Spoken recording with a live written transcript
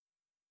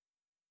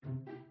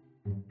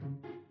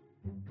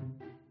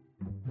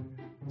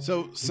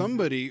So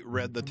somebody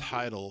read the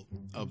title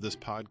of this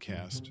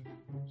podcast,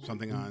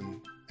 something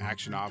on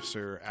action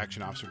officer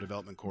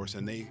development course,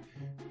 and they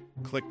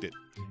clicked it.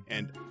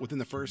 And within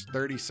the first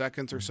 30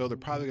 seconds or so, they're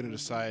probably going to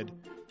decide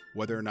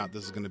whether or not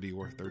this is going to be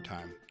worth their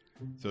time.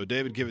 So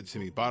David, give it to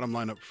me. Bottom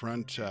line up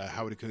front,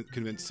 how would it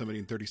convince somebody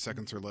in 30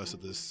 seconds or less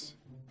that this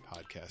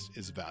podcast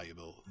is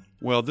valuable?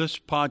 Well, this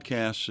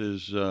podcast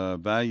is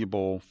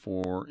valuable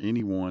for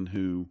anyone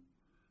who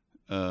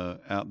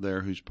out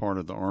there who's part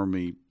of the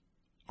Army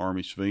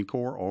Civilian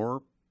Corps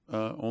or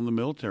on the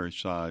military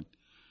side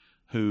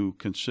who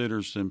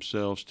considers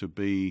themselves to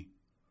be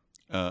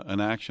an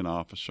action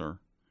officer.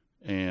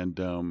 And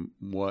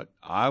what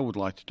I would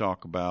like to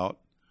talk about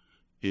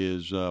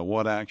is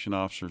what action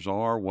officers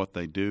are, what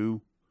they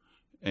do,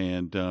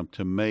 and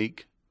to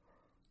make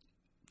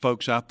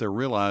folks out there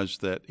realize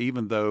that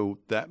even though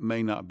that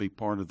may not be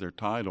part of their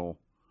title,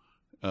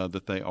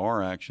 that they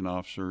are action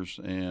officers,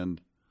 and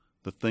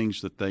the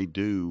things that they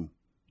do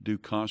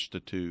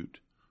constitute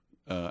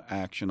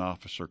action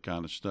officer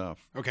kind of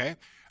stuff. Okay.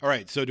 All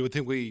right. So do we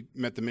think we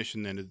met the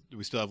mission then? Do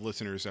we still have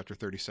listeners after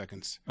 30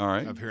 seconds All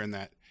right. of hearing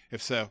that?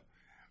 If so,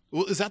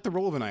 well, is that the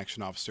role of an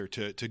action officer,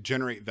 to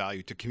generate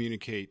value, to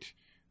communicate,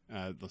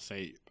 let's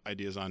say,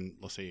 ideas on,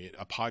 let's say,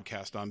 a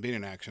podcast on being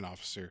an action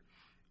officer?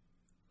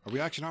 Are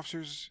we action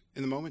officers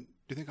in the moment,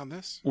 do you think, on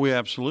this? We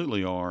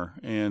absolutely are.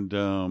 And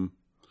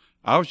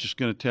I was just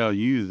going to tell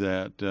you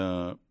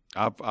that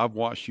I've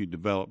watched you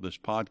develop this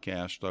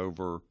podcast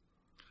over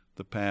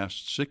the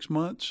past 6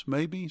 months,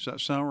 maybe. Does that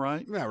sound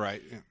right? Yeah,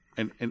 right. Yeah.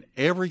 And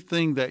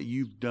everything that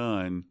you've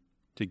done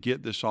to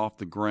get this off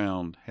the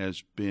ground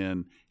has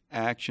been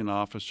action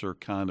officer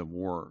kind of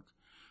work,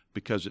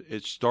 because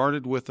it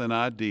started with an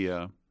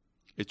idea,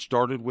 it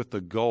started with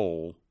a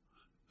goal,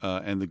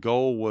 and the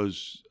goal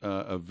was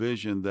a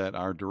vision that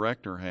our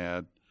director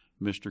had,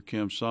 Mr.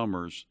 Kim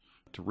Summers,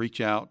 to reach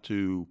out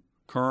to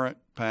current,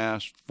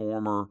 past,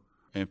 former,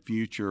 and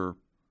future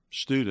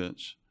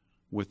students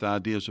with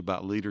ideas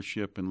about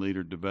leadership and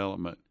leader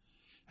development.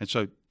 And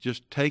so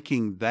just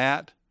taking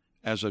that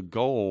as a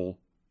goal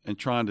and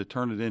trying to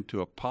turn it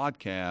into a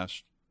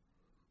podcast,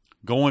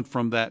 going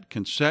from that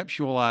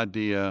conceptual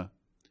idea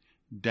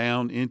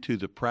down into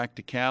the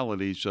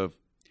practicalities of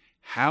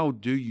how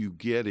do you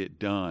get it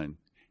done?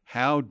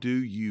 How do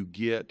you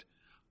get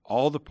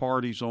all the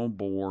parties on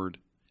board?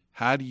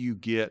 How do you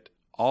get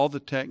all the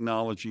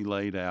technology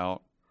laid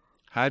out?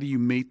 How do you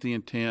meet the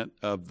intent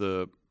of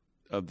the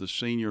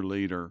senior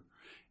leader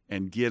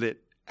and get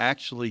it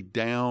actually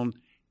down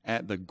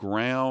at the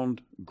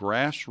ground,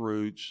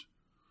 grassroots,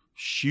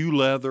 shoe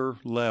leather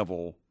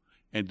level,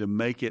 and to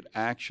make it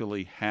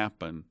actually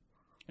happen?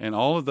 And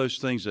all of those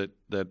things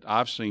that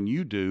I've seen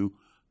you do,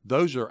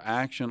 those are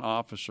action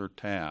officer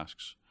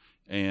tasks.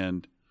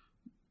 And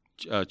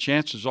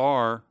chances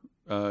are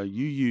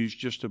you use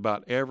just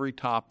about every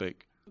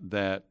topic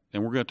that,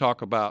 and we're going to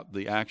talk about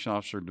the action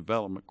officer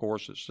development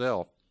course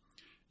itself,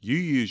 you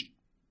use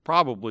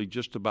probably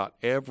just about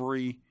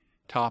every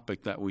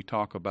topic that we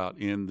talk about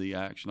in the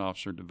action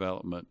officer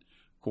development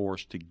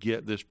course to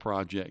get this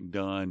project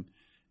done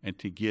and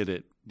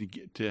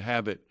to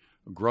have it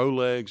grow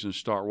legs and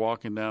start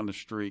walking down the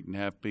street and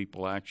have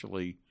people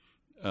actually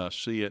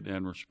see it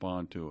and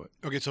respond to it.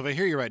 Okay, so if I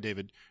hear you right,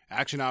 David,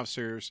 action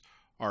officers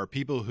are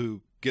people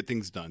who get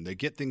things done. They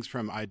get things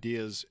from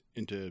ideas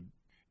into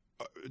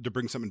to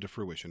bring something to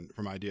fruition,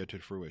 from idea to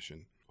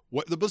fruition.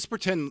 Let's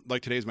pretend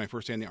like today is my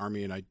first day in the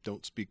Army and I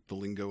don't speak the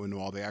lingo and know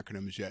all the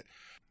acronyms yet.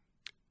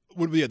 What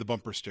would be the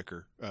bumper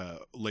sticker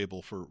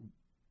label for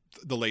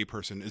the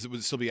layperson? Would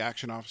it still be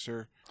action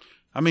officer?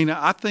 I mean,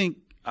 I think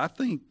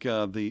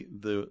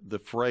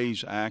the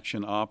phrase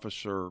action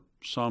officer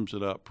sums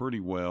it up pretty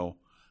well.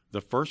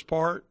 The first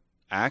part,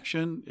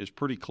 action, is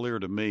pretty clear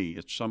to me.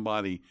 It's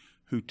somebody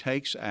who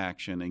takes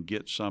action and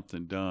gets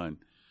something done.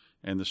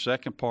 And the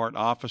second part,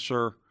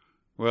 officer,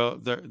 well,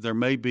 there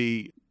may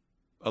be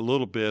a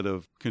little bit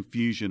of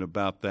confusion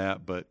about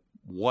that, but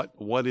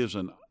what is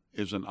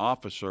an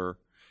officer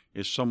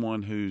is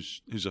someone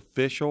who's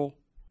official,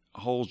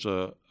 holds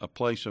a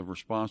place of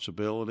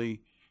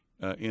responsibility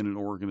in an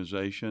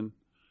organization.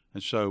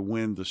 And so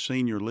when the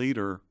senior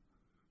leader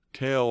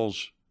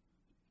tells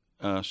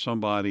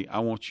somebody, I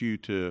want you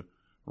to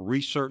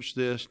research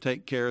this,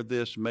 take care of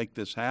this, make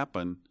this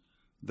happen,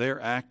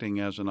 they're acting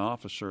as an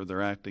officer.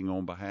 They're acting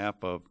on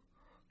behalf of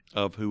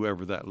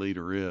whoever that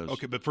leader is.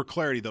 Okay, but for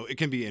clarity, though, it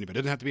can be anybody.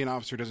 It doesn't have to be an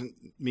officer. It doesn't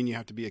mean you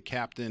have to be a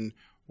captain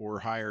or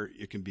higher.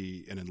 It can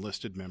be an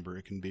enlisted member.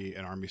 It can be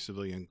an Army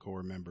Civilian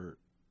Corps member.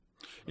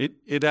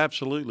 It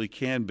absolutely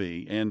can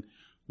be. And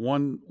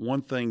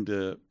one thing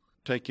to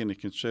take into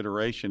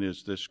consideration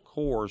is this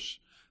course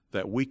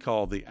that we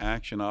call the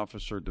Action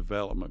Officer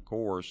Development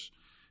Course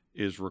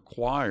is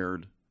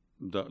required.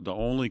 The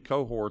only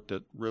cohort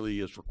that really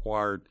is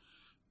required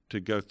to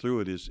go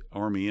through it is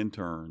Army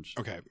interns.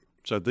 Okay.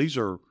 So these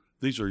are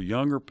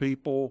younger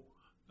people.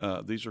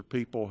 These are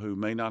people who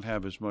may not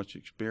have as much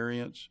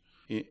experience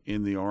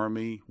in the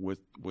Army with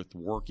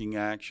working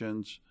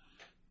actions,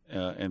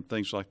 and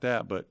things like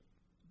that. But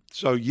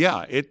so,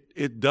 yeah,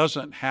 it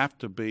doesn't have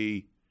to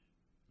be,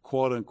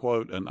 quote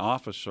unquote, an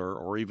officer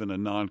or even a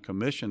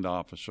non-commissioned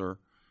officer.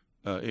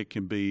 It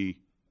can be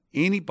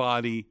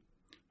anybody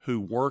who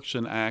works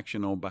in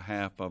action on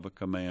behalf of a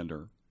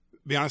commander.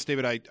 Be honest,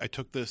 David, I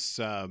took this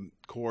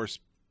course,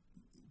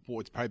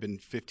 it's probably been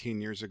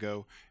 15 years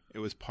ago. It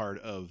was part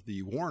of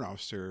the warrant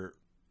officer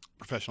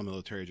professional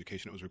military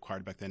education. It was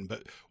required back then.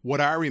 But what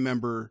I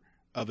remember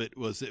of it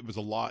was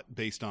a lot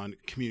based on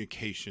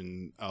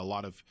communication, a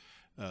lot of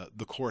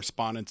the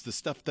correspondence, the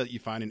stuff that you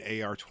find in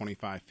AR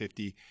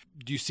 2550.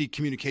 Do you see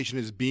communication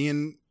as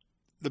being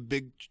the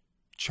big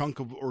chunk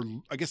of, or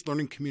I guess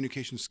learning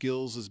communication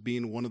skills as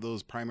being one of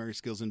those primary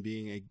skills in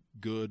being a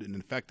good and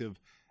effective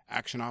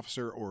action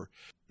officer, or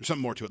there's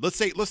something more to it? Let's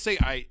say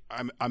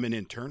I'm an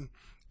intern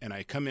and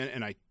I come in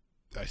and I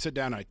sit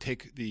down and I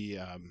take the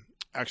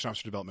action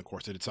officer development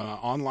course. It's an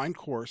online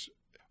course.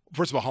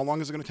 First of all, how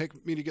long is it going to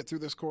take me to get through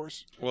this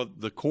course? Well,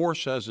 the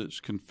course as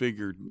it's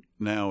configured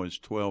now is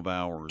 12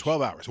 hours.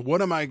 12 hours.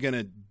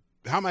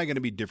 How am I going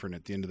to be different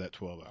at the end of that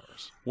 12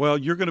 hours? Well,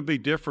 you're going to be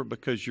different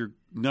because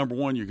number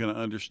one, you're going to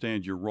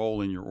understand your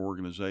role in your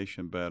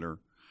organization better,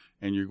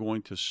 and you're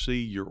going to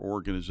see your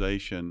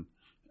organization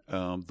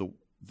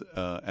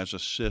as a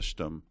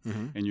system,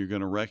 and you're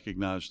going to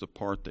recognize the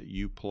part that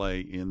you play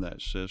in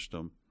that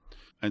system.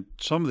 And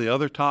some of the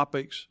other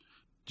topics,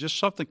 just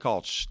something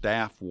called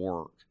staff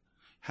work,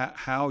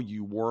 how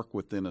you work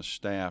within a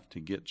staff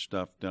to get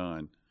stuff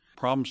done,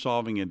 problem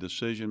solving and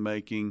decision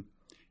making,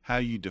 how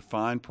you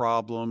define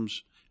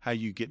problems, how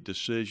you get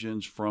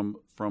decisions from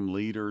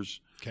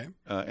leaders. Okay.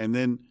 And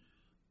then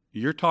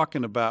you're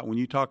talking about, when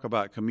you talk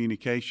about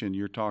communication,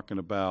 you're talking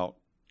about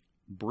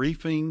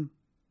briefing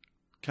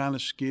kind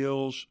of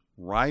skills,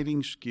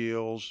 writing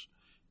skills,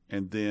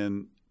 and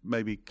then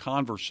maybe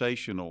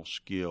conversational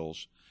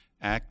skills,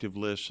 active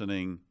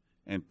listening,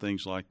 and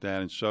things like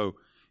that. And so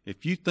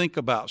if you think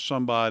about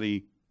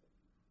somebody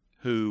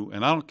who,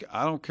 and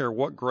I don't care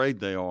what grade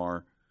they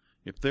are,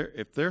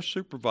 if their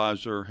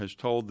supervisor has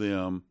told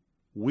them,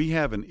 we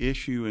have an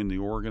issue in the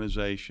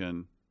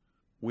organization,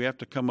 we have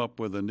to come up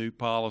with a new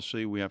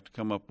policy, we have to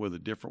come up with a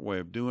different way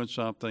of doing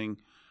something,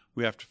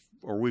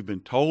 we've been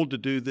told to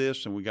do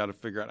this, and we got to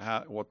figure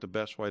out what the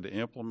best way to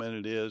implement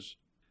it is.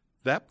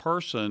 That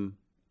person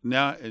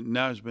now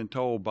has been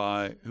told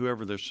by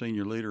whoever their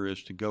senior leader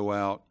is to go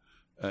out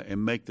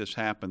and make this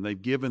happen.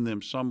 They've given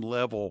them some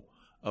level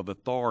of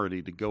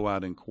authority to go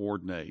out and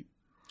coordinate.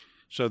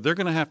 So they're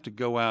going to have to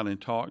go out and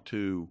talk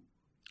to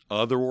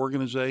other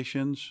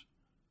organizations.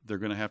 They're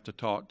going to have to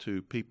talk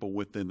to people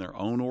within their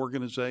own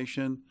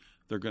organization.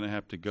 They're going to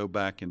have to go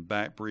back and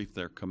back brief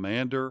their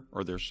commander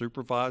or their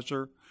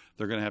supervisor.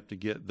 They're going to have to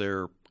get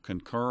their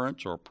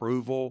concurrence or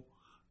approval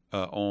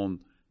on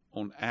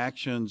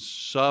actions,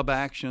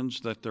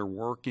 sub-actions that they're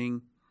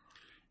working.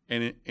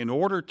 And in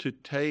order to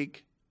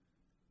take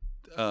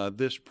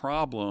this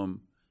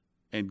problem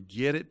and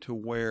get it to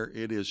where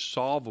it is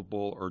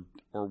solvable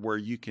or where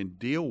you can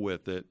deal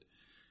with it,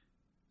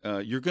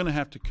 you're going to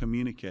have to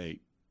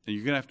communicate. And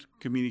you're going to have to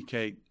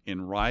communicate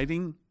in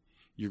writing.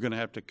 You're going to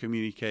have to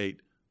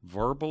communicate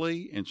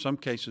verbally. In some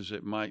cases,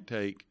 it might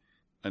take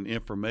an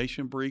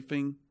information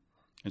briefing.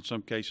 In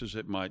some cases,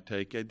 it might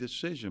take a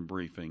decision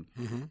briefing.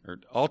 Or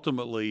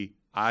ultimately,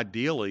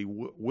 ideally,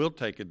 will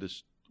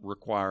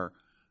require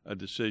a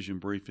decision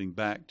briefing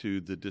back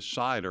to the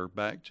decider,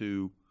 back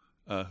to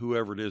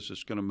whoever it is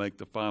that's going to make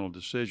the final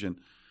decision.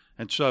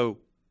 And so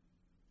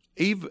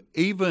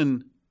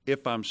even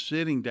if I'm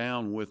sitting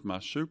down with my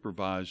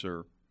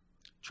supervisor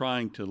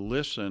trying to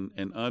listen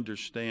and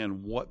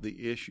understand what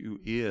the issue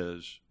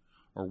is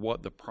or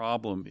what the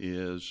problem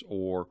is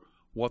or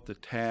what the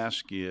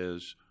task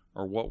is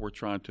or what we're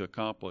trying to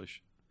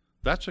accomplish,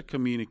 that's a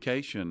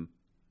communication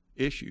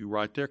issue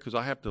right there, because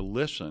I have to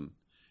listen,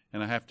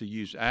 and I have to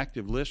use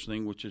active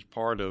listening, which is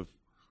part of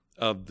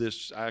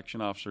this action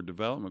officer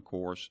development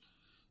course.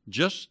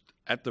 Just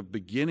at the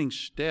beginning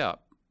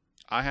step,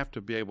 I have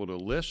to be able to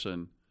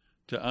listen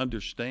to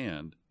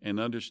understand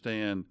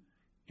intent,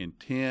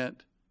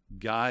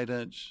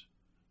 guidance,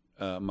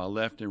 my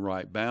left and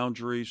right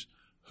boundaries,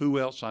 who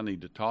else I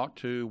need to talk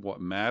to, what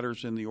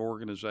matters in the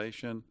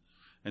organization.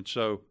 And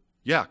so,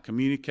 yeah,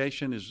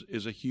 communication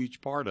is a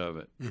huge part of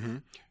it.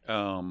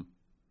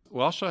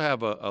 We also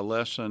have a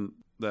lesson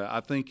that I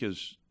think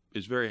is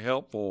very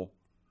helpful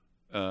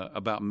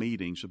about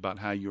meetings, about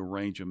how you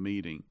arrange a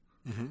meeting.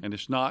 And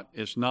it's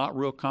not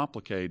real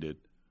complicated.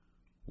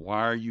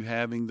 Why are you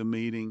having the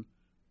meeting?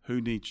 Who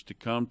needs to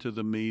come to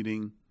the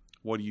meeting?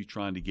 What are you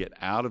trying to get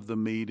out of the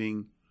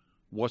meeting?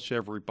 What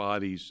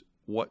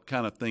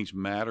kind of things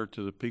matter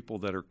to the people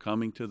that are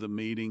coming to the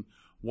meeting?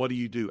 What do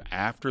you do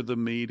after the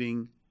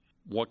meeting?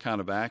 What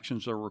kind of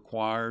actions are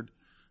required?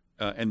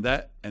 And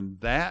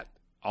that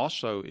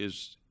also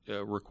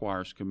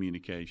requires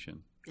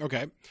communication.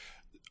 Okay.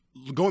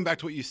 Going back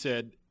to what you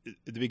said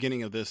at the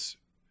beginning of this,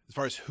 as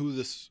far as who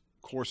this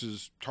course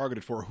is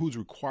targeted for, who's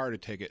required to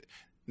take it.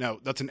 Now,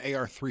 that's an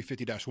AR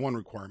 350-1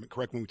 requirement,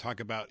 correct? When we talk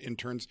about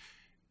interns,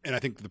 And I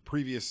think the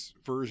previous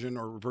version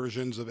or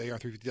versions of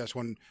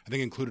AR-350-1, I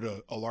think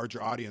included a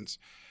larger audience.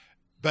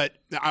 But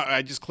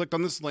I just clicked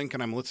on this link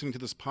and I'm listening to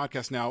this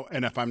podcast now.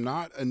 And if I'm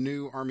not a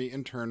new Army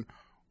intern,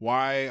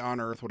 why on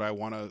earth would I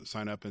want to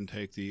sign up and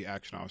take the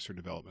Action Officer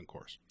Development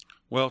course?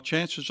 Well,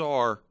 chances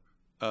are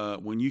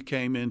when you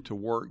came into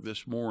work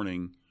this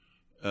morning,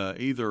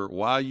 either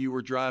while you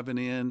were driving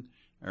in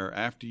or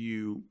after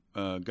you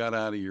got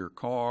out of your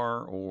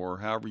car or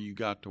however you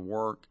got to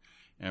work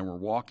and were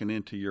walking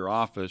into your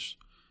office,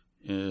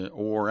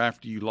 or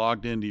after you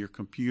logged into your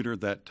computer,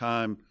 that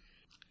time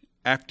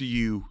after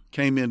you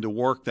came into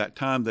work, that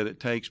time that it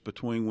takes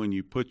between when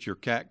you put your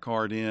CAT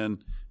card in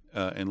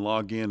and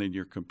log in and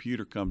your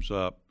computer comes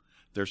up,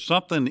 there's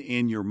something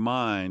in your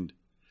mind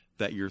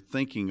that you're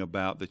thinking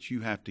about that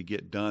you have to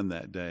get done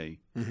that day.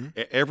 Mm-hmm.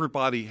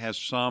 Everybody has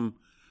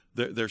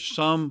there's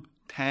some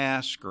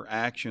task or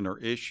action or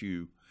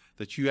issue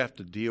that you have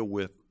to deal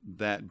with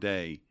that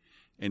day.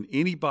 And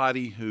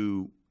anybody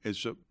who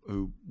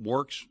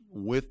works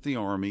with the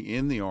Army,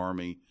 in the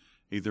Army,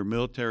 either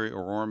military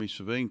or Army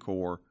Civilian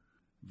Corps,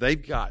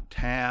 they've got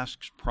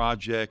tasks,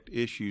 project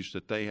issues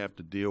that they have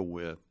to deal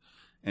with.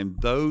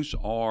 And those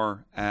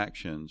are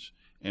actions.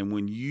 And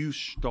when you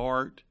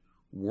start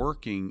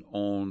working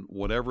on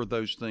whatever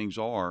those things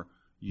are,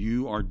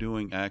 you are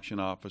doing action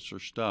officer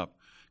stuff,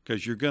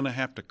 because you're going to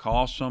have to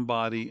call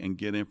somebody and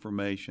get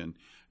information.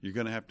 You're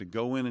going to have to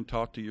go in and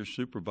talk to your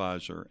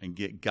supervisor and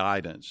get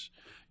guidance.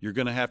 You're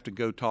going to have to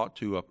go talk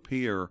to a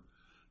peer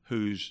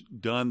who's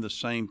done the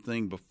same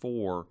thing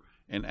before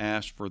and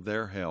ask for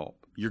their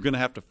help. You're going to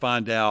have to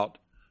find out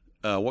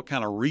what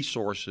kind of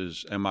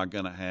resources am I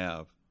going to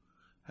have?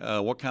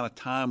 What kind of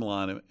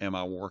timeline am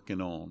I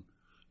working on?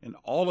 And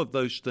all of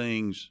those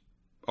things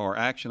are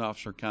action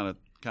officer kind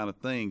of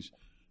things,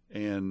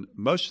 and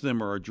most of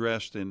them are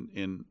addressed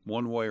in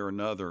one way or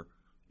another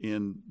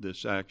in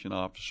this action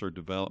officer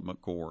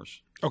development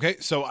course. Okay,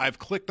 so I've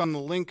clicked on the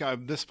link.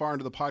 I'm this far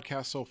into the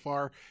podcast so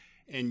far,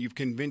 and you've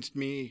convinced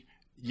me,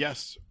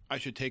 yes, I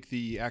should take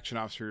the action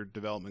officer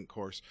development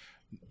course.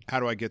 How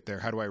do I get there?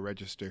 How do I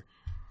register?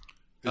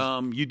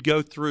 You'd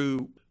go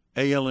through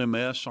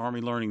ALMS,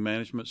 Army Learning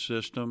Management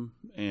System,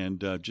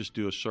 and just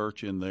do a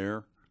search in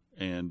there,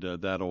 and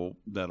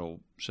that'll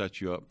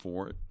set you up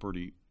for it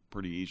pretty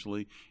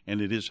easily.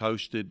 And it is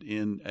hosted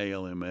in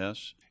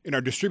ALMS. In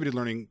our distributed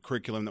learning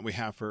curriculum that we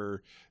have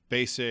for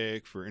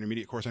basic, for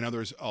intermediate course, I know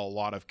there's a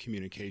lot of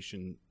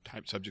communication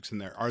type subjects in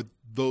there. Are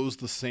those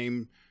the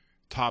same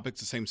topics,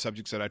 the same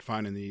subjects that I'd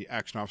find in the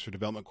Action Officer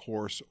Development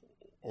course,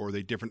 or are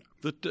they different?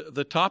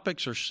 The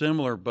topics are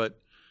similar,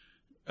 but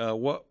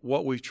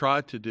what we've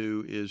tried to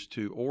do is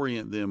to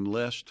orient them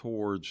less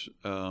towards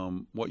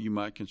what you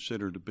might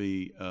consider to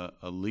be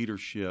a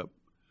leadership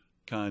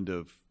kind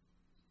of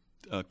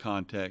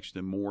context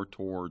and more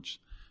towards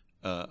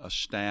a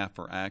staff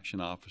or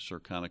action officer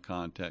kind of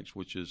context,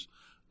 which is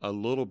a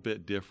little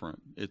bit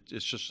different.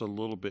 It's just a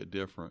little bit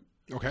different.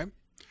 Okay.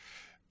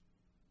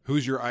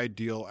 Who's your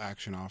ideal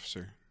action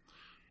officer?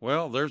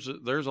 Well, there's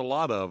a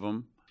lot of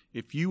them.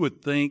 If you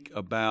would think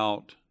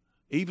about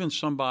even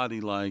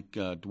somebody like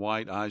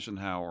Dwight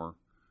Eisenhower,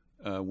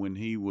 when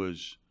he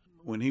was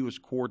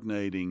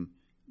coordinating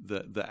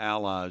the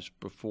Allies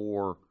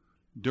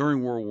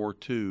during World War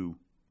II,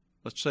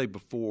 let's say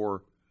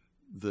before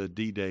the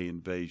D-Day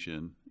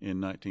invasion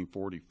in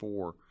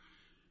 1944,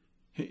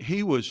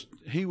 he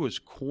was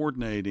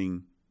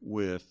coordinating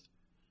with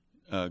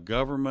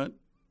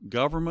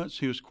governments.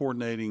 He was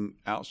coordinating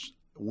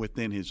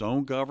within his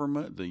own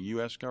government, the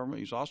U.S. government.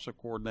 He was also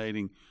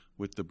coordinating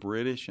with the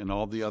British and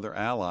all the other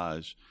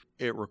allies.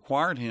 It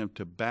required him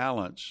to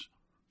balance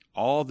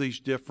all these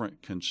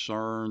different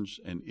concerns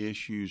and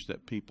issues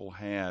that people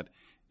had,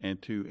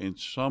 and to in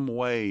some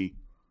way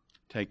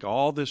take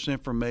all this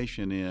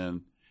information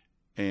in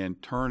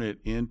and turn it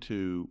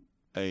into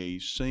a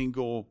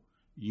single,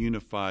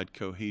 unified,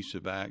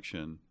 cohesive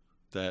action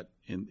that,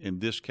 in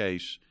this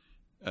case,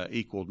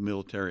 equaled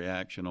military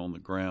action on the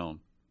ground.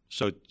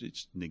 So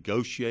it's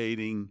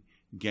negotiating,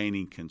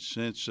 gaining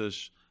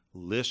consensus,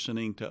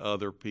 listening to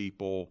other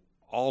people,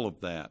 all of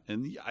that.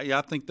 And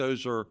I think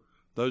those are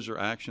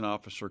action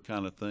officer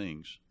kind of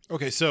things.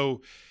 Okay,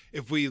 so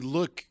if we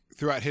look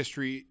throughout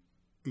history,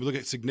 we look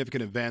at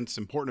significant events,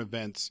 important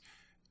events,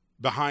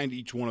 behind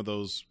each one of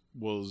those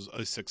was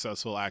a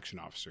successful action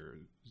officer.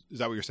 Is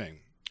that what you're saying?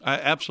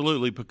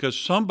 Absolutely, because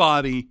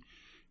somebody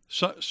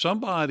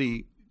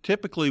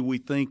typically we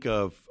think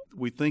of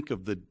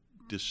the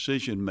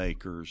decision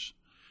makers,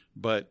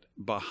 but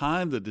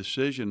behind the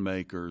decision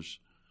makers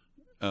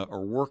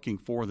or working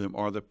for them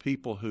are the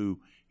people who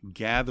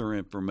gather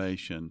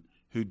information,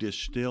 who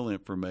distill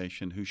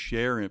information, who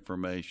share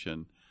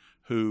information,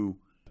 who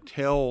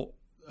tell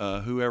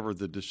whoever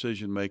the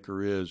decision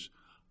maker is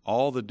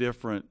all the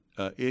different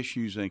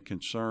issues and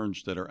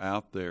concerns that are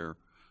out there,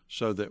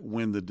 so that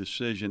when the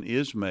decision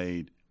is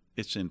made,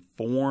 it's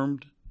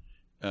informed,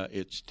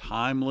 it's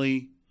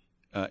timely,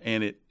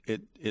 and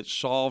it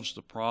solves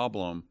the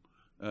problem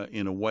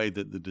in a way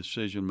that the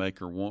decision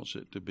maker wants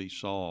it to be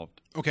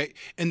solved. Okay,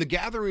 and the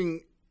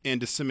gathering and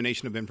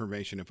dissemination of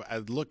information. If I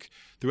look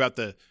throughout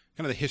the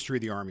kind of the history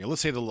of the Army,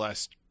 let's say the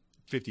last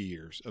 50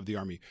 years of the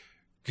Army,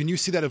 can you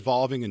see that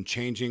evolving and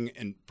changing?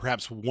 And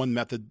perhaps one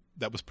method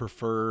that was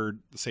preferred,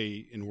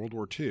 say in World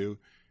War II,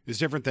 is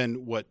different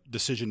than what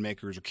decision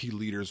makers or key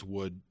leaders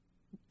would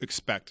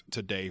expect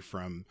today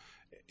from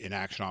an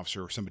action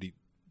officer or somebody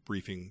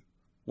briefing?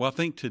 Well, I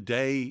think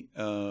today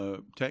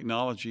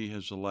technology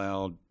has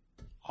allowed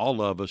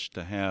all of us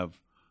to have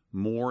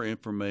more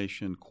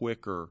information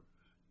quicker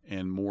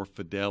and more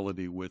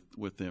fidelity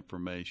with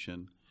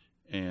information.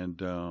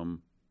 And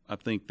I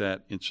think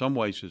that in some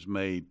ways has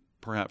made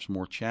perhaps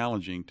more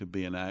challenging to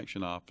be an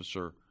action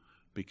officer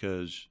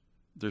because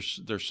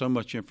there's so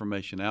much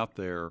information out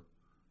there,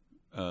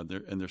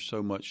 and there's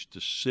so much to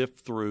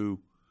sift through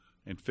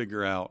and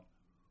figure out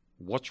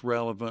what's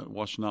relevant,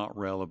 what's not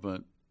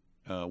relevant,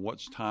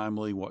 what's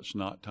timely, what's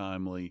not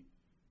timely.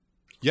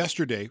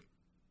 Yesterday,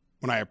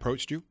 when I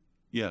approached you,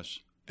 yes,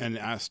 and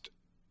I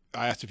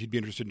asked if you'd be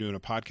interested in doing a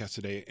podcast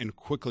today, and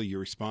quickly you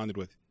responded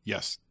with,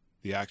 yes,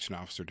 the Action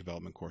Officer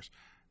Development course.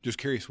 Just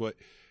curious,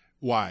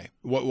 why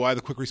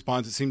the quick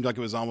response? It seemed like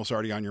it was almost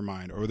already on your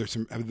mind. Or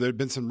have there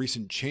been some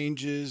recent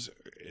changes?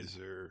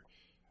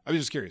 I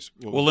was just curious.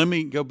 Well, let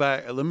me go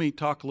back. Let me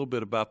talk a little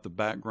bit about the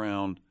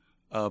background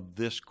of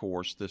this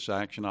course, this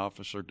Action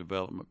Officer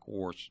Development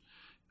course.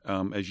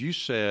 As you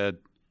said,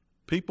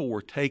 people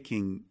were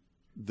taking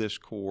this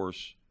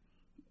course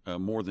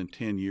more than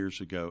 10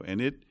 years ago,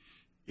 and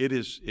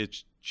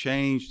it's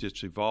changed,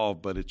 it's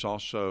evolved, but it's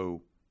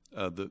also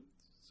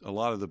a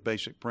lot of the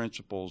basic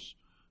principles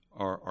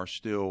are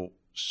still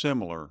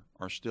similar,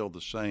 are still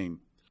the same.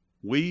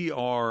 We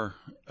are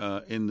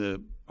in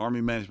the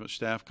Army Management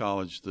Staff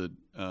College, the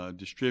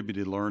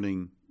Distributed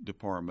Learning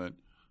Department.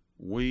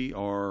 We've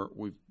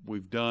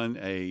done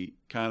a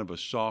kind of a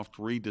soft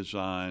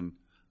redesign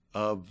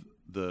of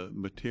the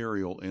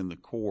material in the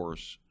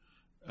course,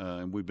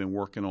 and we've been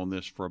working on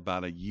this for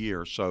about a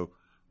year. So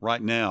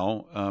right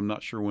now, I'm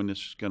not sure when this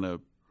is going to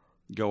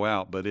go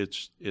out, but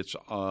it's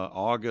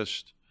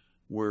August.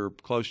 We're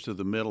close to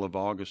the middle of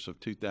August of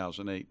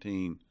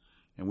 2018,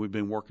 and we've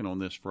been working on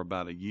this for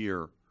about a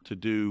year to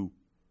do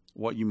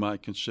what you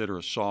might consider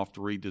a soft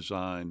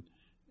redesign.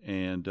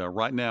 And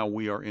right now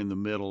we are in the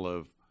middle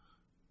of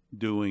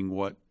doing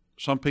what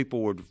some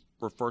people would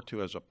refer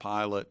to as a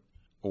pilot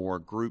or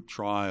a group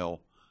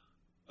trial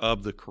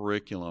of the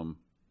curriculum,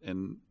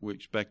 and we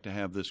expect to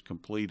have this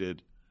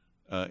completed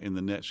in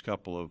the next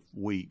couple of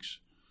weeks.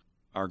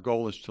 Our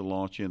goal is to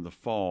launch in the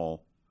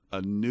fall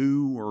a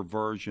newer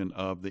version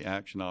of the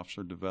Action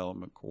Officer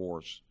Development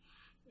course.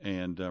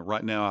 And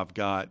right now I've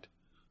got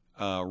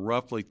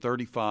roughly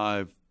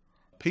 35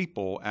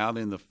 people out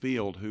in the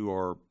field who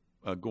are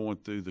going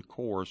through the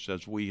course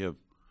as we have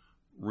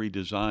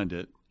redesigned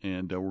it,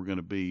 and we're going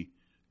to be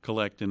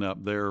collecting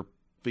up their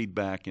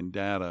feedback and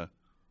data,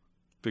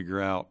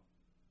 figure out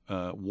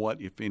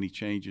what, if any,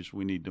 changes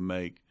we need to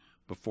make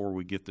before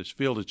we get this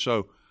fielded.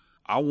 So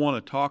I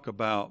want to talk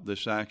about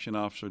this Action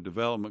Officer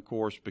Development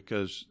course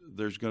because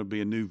there's going to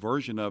be a new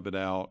version of it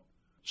out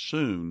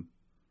soon,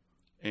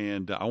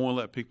 and I want to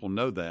let people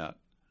know that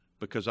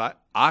because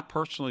I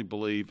personally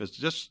believe,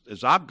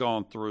 as I've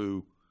gone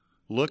through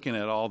looking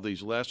at all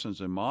these lessons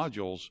and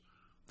modules,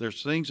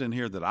 there's things in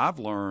here that I've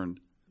learned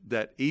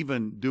that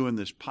even doing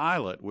this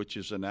pilot, which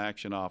is an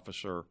action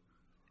officer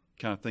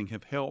kind of thing,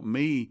 have helped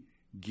me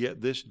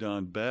get this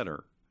done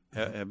better,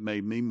 have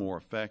made me more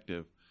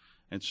effective.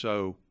 And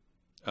so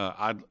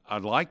I'd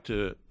like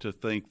to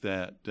think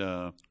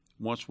that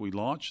once we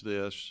launch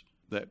this,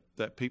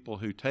 that people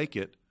who take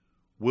it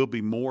will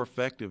be more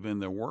effective in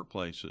their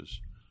workplaces.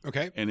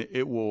 Okay. And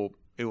it will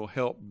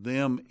help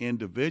them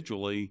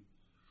individually,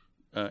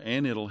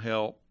 and it'll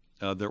help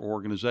their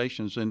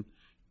organizations. And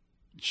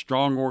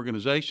strong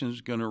organizations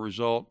is going to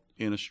result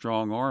in a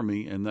strong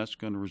Army, and that's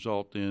going to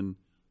result in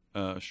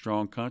a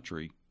strong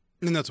country.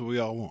 And that's what we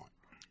all want.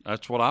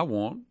 That's what I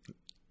want.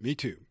 Me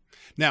too.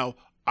 Now,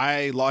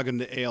 I log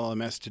into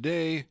ALMS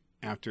today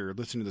after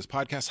listening to this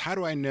podcast. How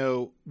do I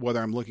know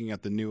whether I'm looking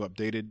at the new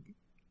updated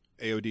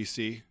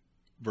AODC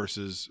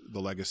versus the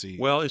legacy?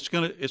 Well, it's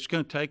going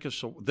to take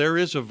us. There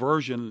is a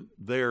version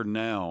there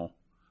now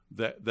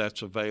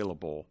that's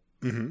available,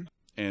 mm-hmm.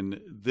 and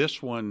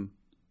this one,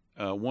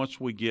 once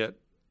we get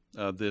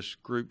this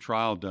group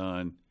trial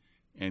done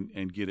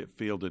and get it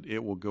fielded,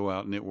 it will go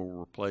out and it will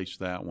replace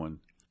that one.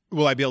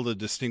 Will I be able to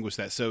distinguish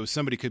that? So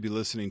somebody could be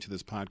listening to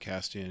this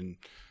podcast in,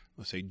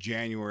 let's say,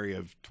 January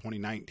of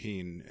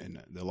 2019,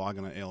 and they log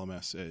on to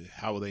ALMS.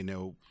 How will they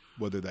know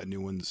whether that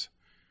new one's?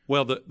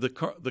 Well,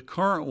 the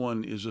current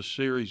one is a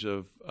series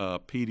of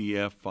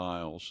PDF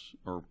files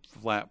or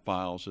flat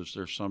files, as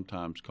they're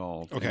sometimes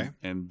called. Okay.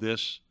 And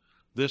this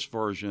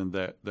version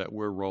that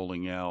we're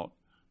rolling out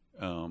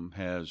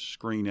has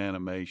screen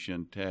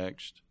animation,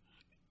 text.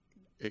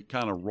 It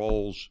kind of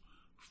rolls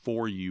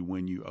for you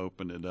when you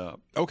open it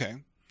up. Okay.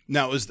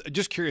 Now,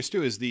 just curious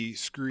too, is the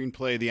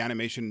screenplay, the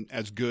animation,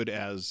 as good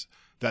as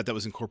that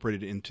was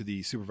incorporated into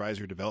the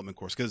supervisory development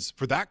course? Because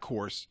for that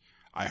course,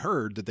 I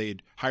heard that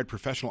they'd hired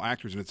professional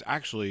actors, and it's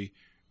actually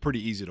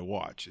pretty easy to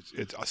watch.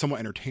 It's somewhat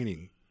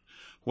entertaining.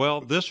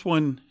 Well, this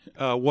one,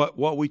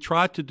 what we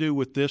tried to do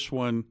with this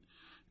one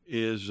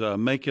is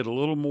make it a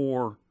little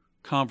more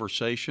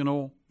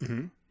conversational,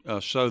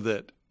 so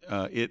that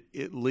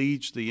it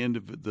leads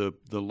the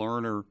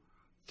learner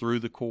through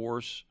the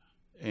course,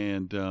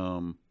 and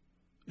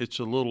it's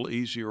a little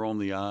easier on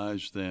the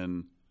eyes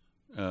than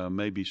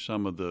maybe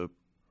some of the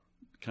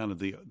kind of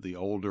the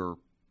older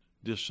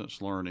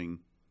distance learning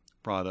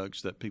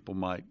products that people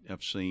might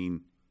have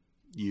seen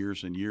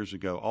years and years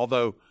ago.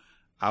 Although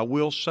I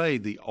will say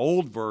the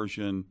old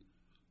version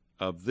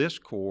of this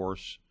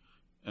course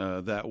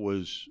that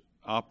was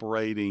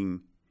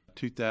operating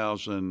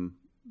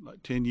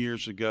 10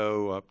 years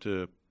ago up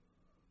to,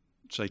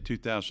 say,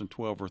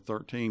 2012 or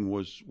 13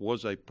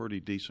 was a pretty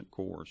decent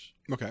course.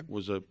 Okay.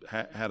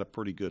 Had a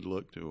pretty good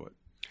look to it.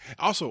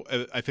 Also,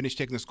 I finished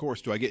taking this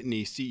course. Do I get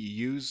any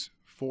CEUs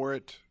for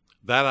it?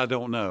 That I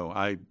don't know.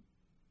 I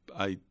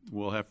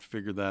will have to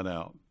figure that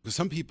out. Because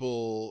some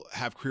people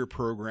have career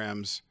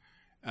programs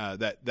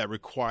that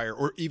require,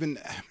 or even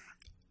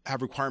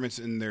have requirements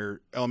in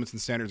their elements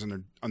and standards on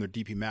their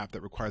DP map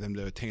that require them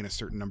to attain a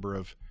certain number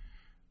of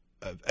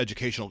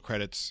educational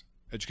credits,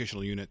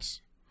 educational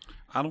units.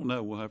 I don't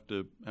know. We'll have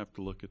to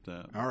look at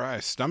that. All right, I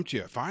stumped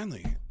you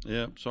finally.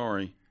 Yeah,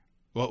 sorry.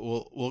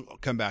 Well, we'll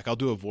come back. I'll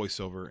do a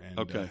voiceover and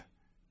okay.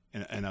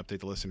 And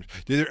update the listeners.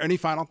 Are there any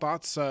final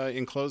thoughts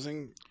in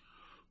closing?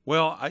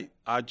 Well,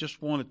 I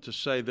just wanted to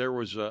say there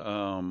was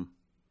a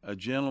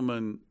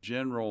gentleman,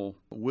 General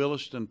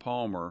Williston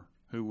Palmer,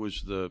 who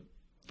was the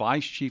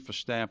Vice Chief of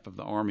Staff of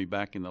the Army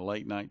back in the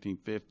late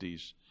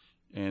 1950s.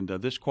 And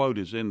this quote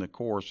is in the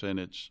course, and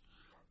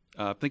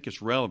I think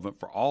it's relevant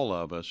for all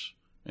of us.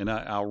 And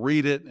I'll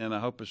read it, and I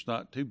hope it's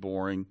not too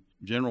boring.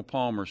 General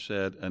Palmer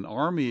said, "An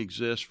army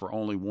exists for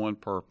only one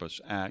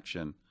purpose,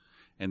 action,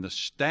 and the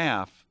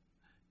staff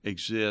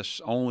exists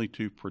only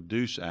to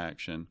produce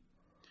action.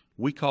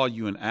 We call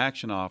you an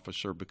action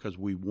officer because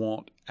we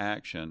want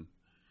action.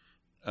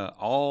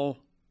 All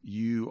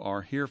you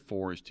are here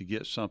for is to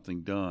get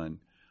something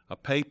done. A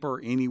paper,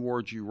 any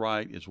words you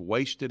write, is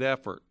wasted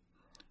effort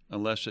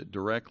unless it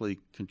directly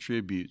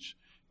contributes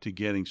to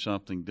getting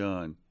something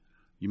done.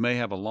 You may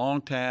have a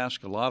long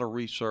task, a lot of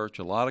research,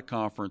 a lot of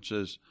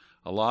conferences,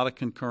 a lot of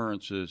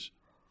concurrences,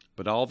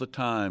 but all the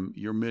time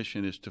your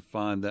mission is to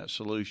find that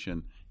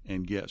solution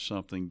and get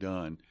something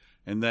done."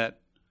 And that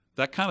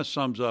kind of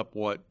sums up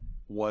what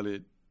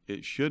it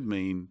should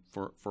mean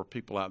for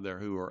people out there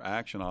who are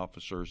action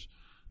officers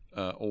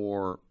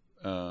or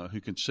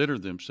who consider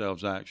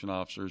themselves action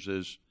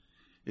officers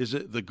is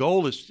that the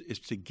goal is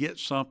to get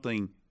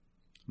something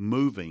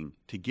moving,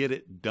 to get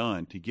it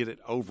done, to get it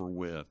over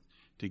with,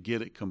 to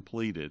get it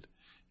completed,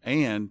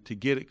 and to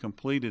get it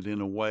completed in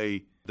a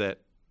way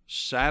that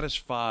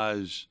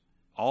satisfies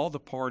all the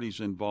parties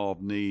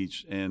involved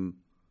needs and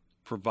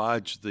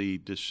provides the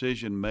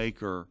decision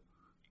maker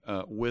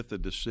with a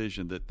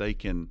decision that they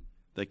can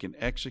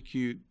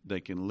execute, they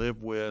can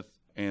live with,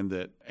 and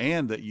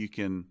that you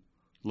can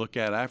look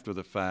at after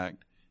the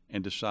fact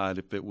and decide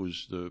if it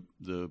was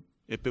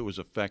if it was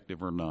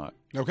effective or not.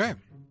 Okay.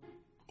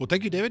 Well,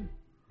 thank you, David.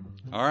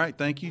 All right.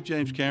 Thank you,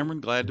 James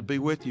Cameron. Glad to be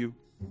with you.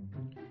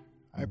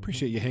 I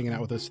appreciate you hanging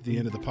out with us at the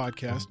end of the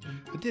podcast.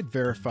 I did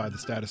verify the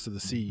status of the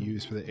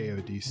CEUs for the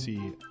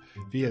AODC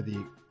via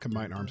the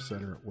Combined Arms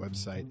Center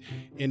website,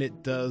 and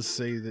it does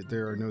say that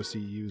there are no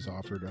CEUs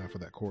offered for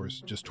that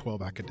course, just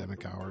 12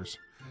 academic hours.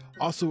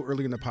 Also,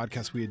 earlier in the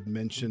podcast, we had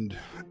mentioned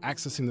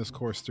accessing this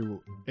course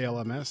through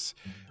ALMS,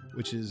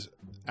 which is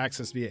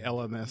accessed via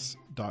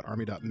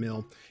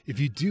lms.army.mil. If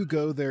you do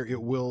go there,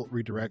 it will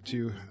redirect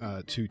you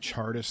to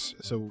Chartis.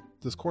 So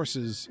this course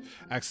is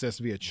accessed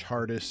via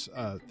Chartis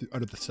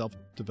under the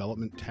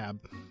self-development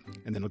tab,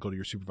 and then it'll go to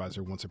your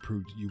supervisor. Once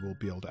approved, you will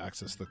be able to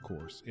access the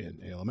course in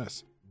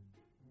ALMS.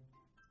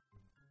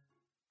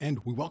 And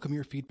we welcome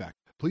your feedback.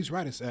 Please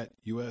write us at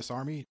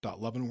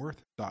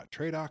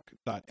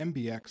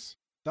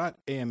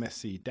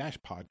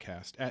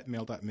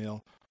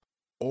usarmy.leavenworth.tradoc.mbx.amsc-podcast@mail.mil,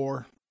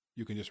 or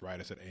you can just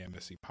write us at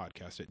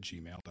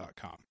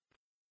amscpodcast@gmail.com.